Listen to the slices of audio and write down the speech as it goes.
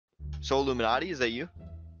So Illuminati, is that you?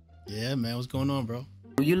 Yeah, man. What's going on, bro?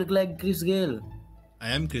 You look like Chris Gale. I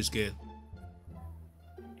am Chris Gale.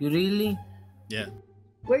 You really? Yeah.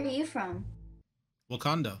 Where are you from?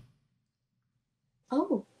 Wakanda.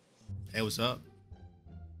 Oh. Hey, what's up?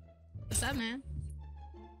 What's up, man?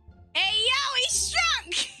 Hey, yo, he's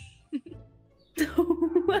shrunk!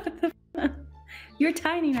 What the fuck? You're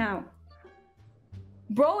tiny now.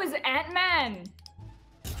 Bro is Ant-Man.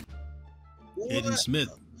 Aiden Smith.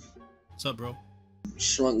 What's up, bro?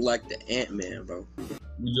 Shrunk like the Ant-Man, bro. Would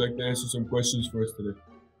you like to answer some questions for us today?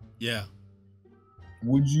 Yeah.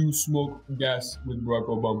 Would you smoke gas with Barack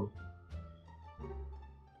Obama?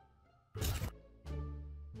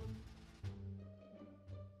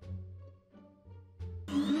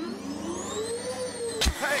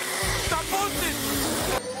 Hey, stop posting!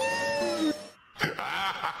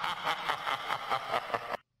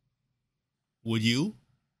 Would you?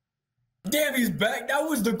 Damn, he's back. That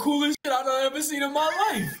was the coolest shit I've ever seen in my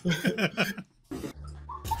life.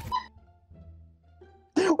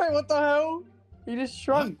 Wait, what the hell? You just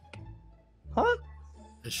shrunk. Huh?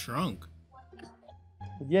 It shrunk.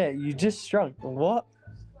 Yeah, you just shrunk. What?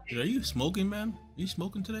 Dude, are you smoking, man? Are you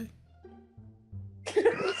smoking today?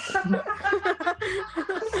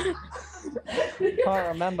 Can't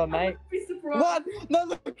remember, mate. What? No,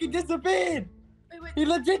 look, he disappeared. He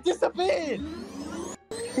legit disappeared.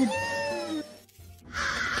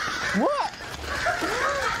 What?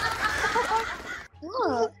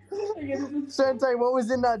 What? Shantae, what was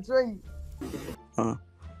in that drink?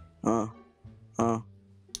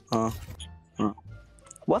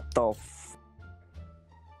 What the f?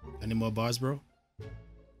 Any more bars, bro?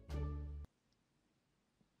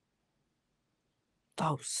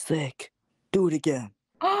 That was sick. Do it again.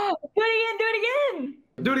 Oh, do it again.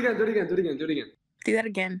 Do it again, do it again, do it again, do it again. Do that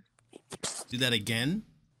again. Do that again?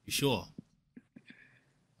 You sure?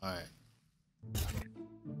 Alright.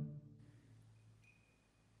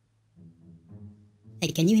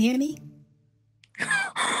 Hey, can you hear me?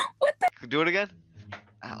 What the? Do it again?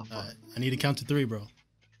 Ow, fuck. Alright. I need to count to 3, bro.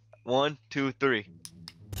 1, 2, 3.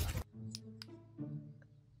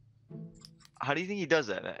 How do you think he does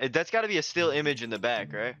that, man? That's got to be a still image in the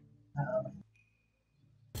back, right?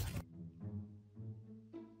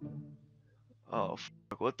 Oh,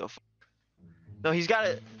 fuck, what the fuck? No, he's got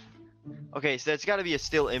it. Okay, so that's got to be a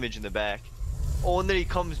still image in the back. Oh, and then he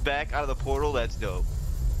comes back out of the portal. That's dope.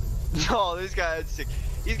 No, this guy's sick.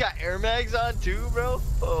 He's got Air Mags on too, bro.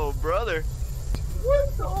 Oh, brother.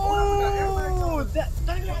 What the? Oh, that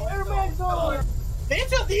got Air Mags on. They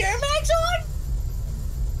have the Air Mags on?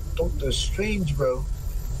 Doctor Strange, bro.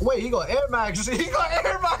 Wait, he got Air Mags. He got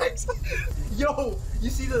Air Mags. Yo, you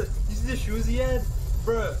see the shoes he had,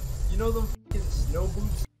 bruh? You know them f***ing snow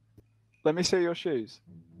boots? Let me see your shoes.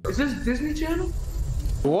 Is this Disney Channel?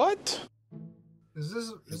 What? Is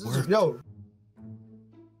this yo?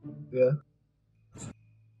 Yeah.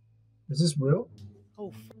 Is this real?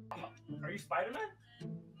 Oh. Are you Spider-Man?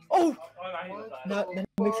 Oh. No, That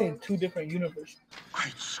makes it in 2 different universes.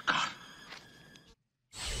 Great Scott.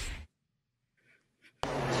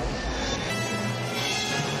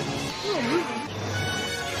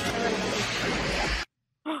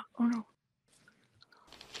 Oh no.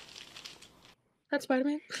 That's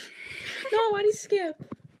Spider-Man? No, why'd he skip?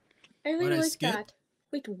 I really Why'd I like skip? that.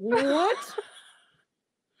 Wait, what?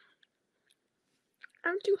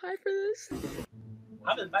 I'm too high for this.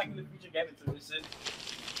 How did Back in the Future get it to this shit?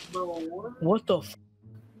 Bro, What the f?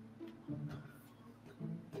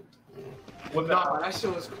 Well, nah, that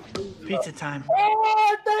shit was cool. Pizza time.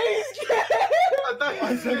 Oh, thanks.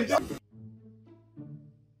 I thought you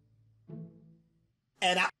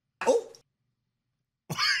And I.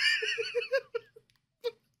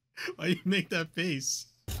 Why you make that face?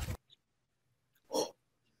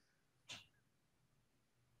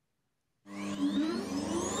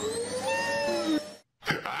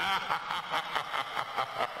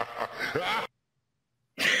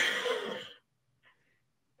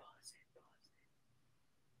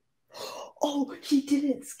 Oh, he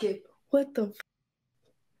didn't skip. What the?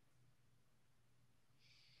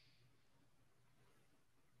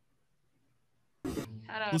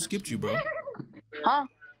 Who skipped you, bro? Huh?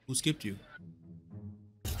 Who skipped you?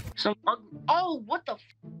 Some. Oh, what the?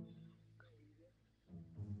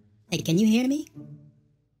 Hey, can you hear me?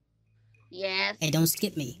 Yes. Hey, don't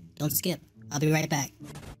skip me. Don't skip. I'll be right back.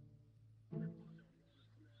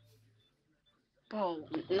 Oh,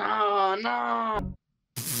 no.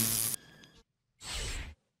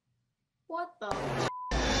 What the?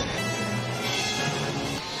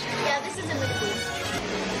 Yeah, this is a movie.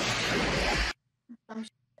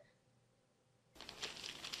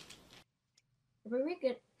 Very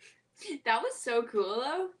good. That was so cool,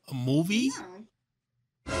 though. A movie?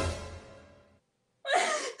 No.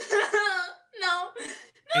 No.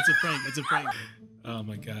 It's a prank. It's a prank. Oh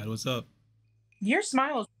my God, what's up? Your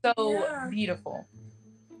smile is so beautiful.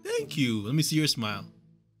 Thank you. Let me see your smile.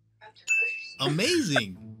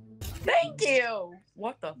 Amazing. Thank you.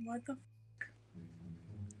 What the?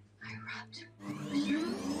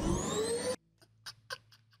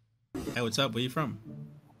 Hey, what's up? Where you from?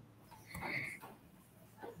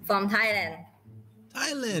 From Thailand.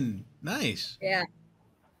 Thailand. Nice. Yeah.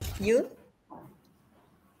 You?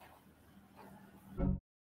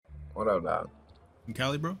 What up, dog? From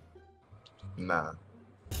Cali, bro? Nah.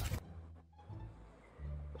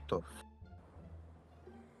 What the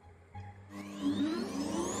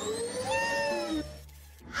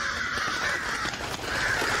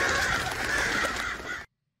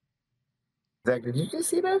Zach, did you just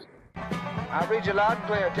see that? I read you loud and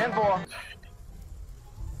clear. 10-4.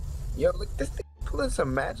 Yo, look, this thing pulling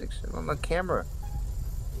some magic shit on the camera.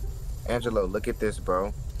 Angelo, look at this,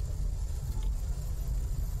 bro.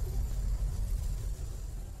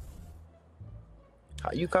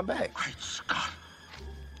 How you come back?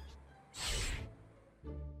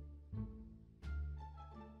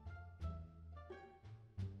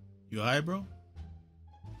 You alright, bro?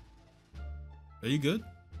 Are you good?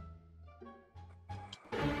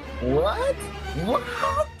 What? What?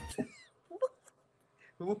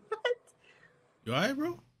 What? You alright,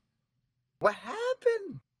 bro? What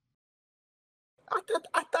happened?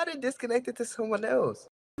 I thought it disconnected to someone else.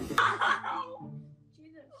 Jesus,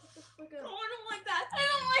 what the fuck? Oh, I don't like that. I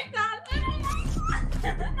don't like that. I don't like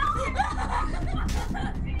that.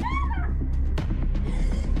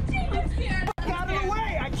 I'm scared. Get out of the way!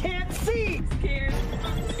 I can't see! I'm scared.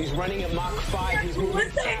 He's running at Mach 5. He's moving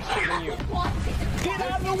faster than you. Get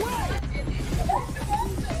out of the way!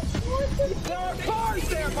 There are cars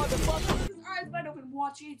there, motherfucker! His eyes wide open.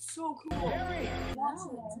 Watch it. It's so cool. Watch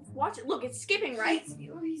it. Watch it. Look, it's skipping, right?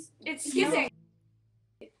 It's skipping.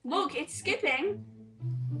 Look, it's skipping.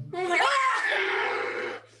 Oh my God!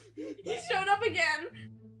 He showed up again.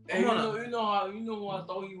 Hey, you know who I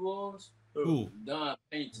thought he was? Who? Don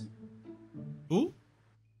Payton. Who?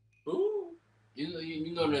 Who?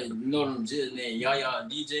 You know them jizz named Yaya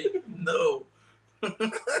DJ? No.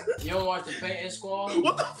 You don't watch the Payton Squad?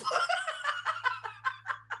 What the fuck?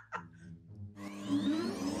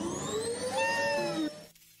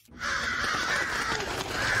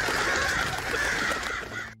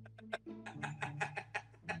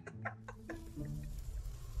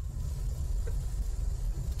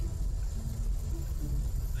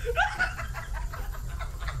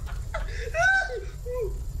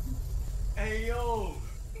 Hey yo,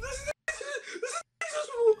 this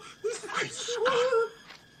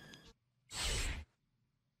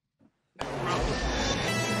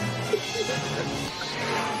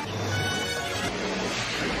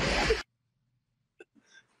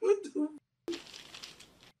what the?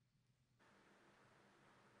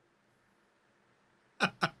 I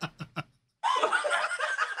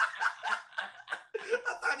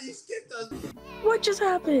thought he skipped us. What just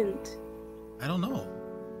happened? I don't know.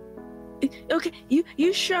 Okay,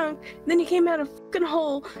 you shrunk, then you came out of a fucking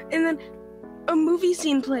hole, and then a movie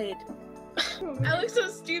scene played. I look so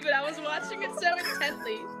stupid. I was watching it so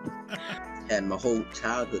intently. Had my whole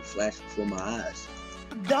childhood flash before my eyes.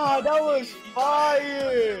 Dog, that was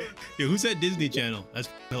fire! Yo, who's that Disney Channel? That's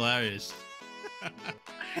hilarious.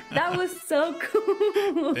 That was so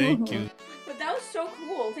cool. Thank you. But that was so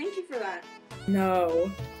cool. Thank you for that.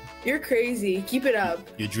 No. You're crazy. Keep it up.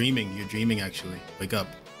 You're dreaming. You're dreaming, actually. Wake up.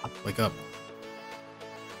 Wake up.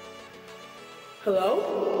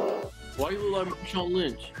 Hello? Why you look like Marshawn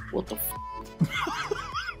Lynch? What the f?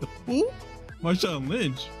 Who? Marshawn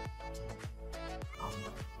Lynch?